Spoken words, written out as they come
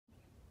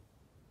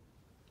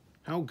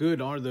How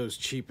good are those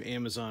cheap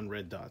Amazon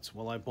red dots?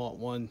 Well, I bought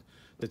one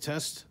to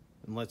test,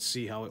 and let's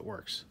see how it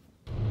works.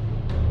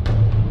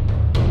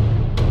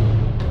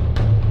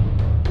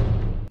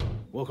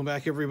 Welcome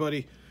back,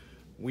 everybody.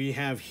 We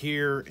have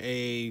here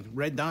a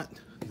red dot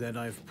that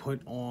I've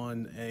put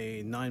on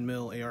a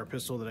 9mm AR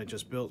pistol that I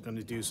just built. Going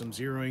to do some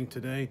zeroing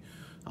today.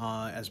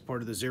 As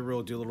part of the zero,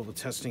 I'll do a little bit of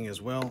testing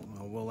as well.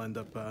 We'll end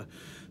up,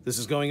 this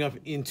is going up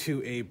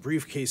into a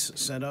briefcase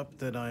setup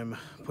that I'm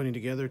putting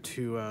together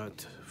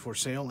for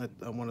sale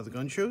at one of the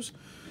gun shows.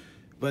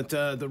 But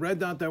the red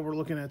dot that we're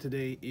looking at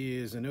today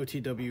is an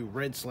OTW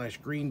Red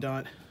 / green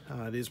dot.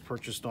 It is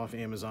purchased off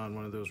Amazon,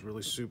 one of those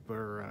really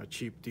super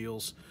cheap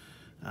deals.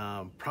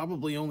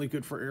 Probably only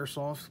good for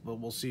airsoft, but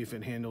we'll see if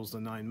it handles the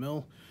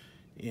 9mm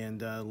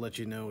and let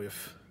you know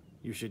if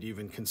you should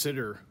even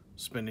consider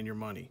spending your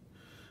money.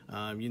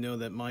 You know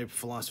that my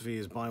philosophy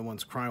is buy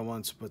once, cry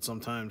once, but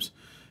sometimes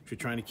if you're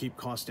trying to keep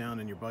costs down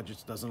and your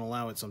budget doesn't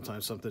allow it,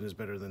 sometimes something is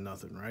better than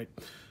nothing, right?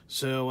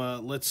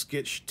 So let's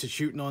get to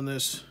shooting on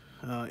this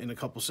in a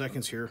couple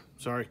seconds here.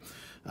 Sorry.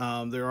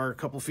 There are a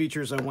couple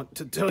features I want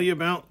to tell you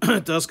about.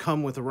 It does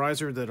come with a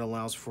riser that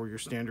allows for your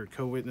standard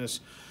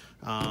co-witness,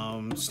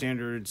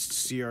 standard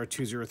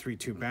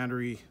CR2032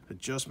 battery,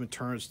 adjustment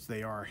turns.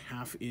 They are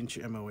 1/2-inch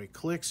MOA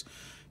clicks,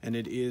 and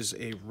it is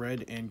a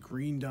red and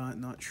green dot.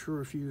 Not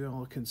sure if you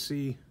all can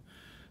see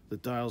the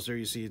dials there.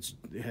 You see it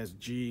has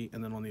G,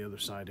 and then on the other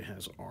side it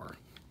has R.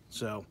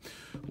 So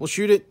we'll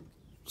shoot it,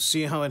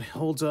 see how it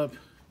holds up,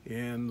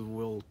 and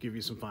we'll give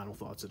you some final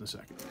thoughts in a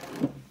second.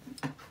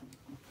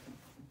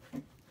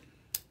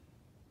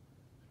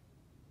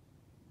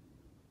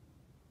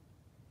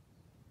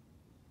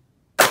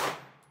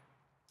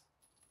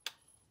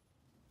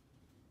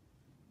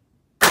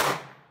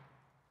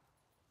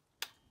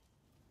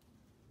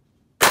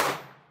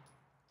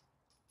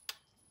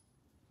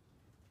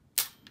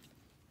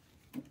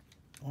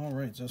 All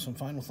right, so some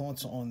final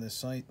thoughts on this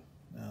sight.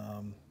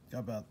 Got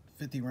about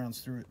 50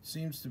 rounds through it.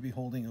 Seems to be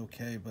holding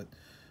okay, but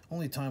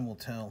only time will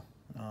tell.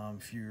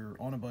 If you're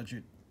on a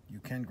budget, you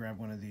can grab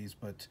one of these,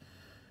 but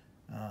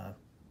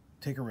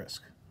take a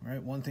risk. All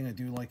right. One thing I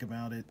do like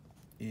about it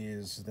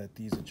is that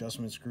these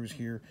adjustment screws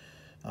here,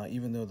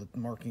 even though the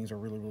markings are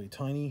really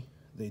tiny,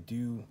 they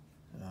do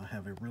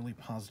have a really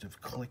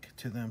positive click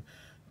to them.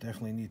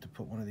 Definitely need to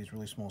put one of these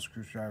really small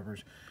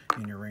screwdrivers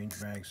in your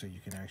range bag so you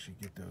can actually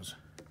get those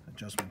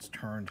adjustments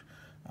turned.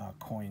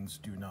 Coins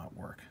do not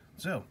work.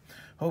 So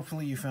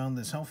hopefully you found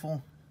this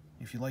helpful.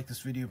 If you like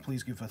this video,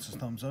 please give us a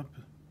thumbs up.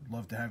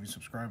 Love to have you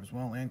subscribe as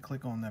well, and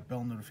click on that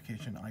bell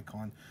notification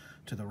icon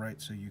to the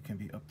right so you can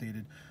be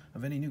updated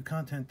of any new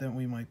content that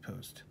we might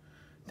post.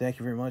 Thank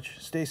you very much.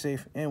 Stay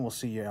safe, and we'll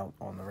see you out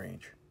on the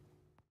range.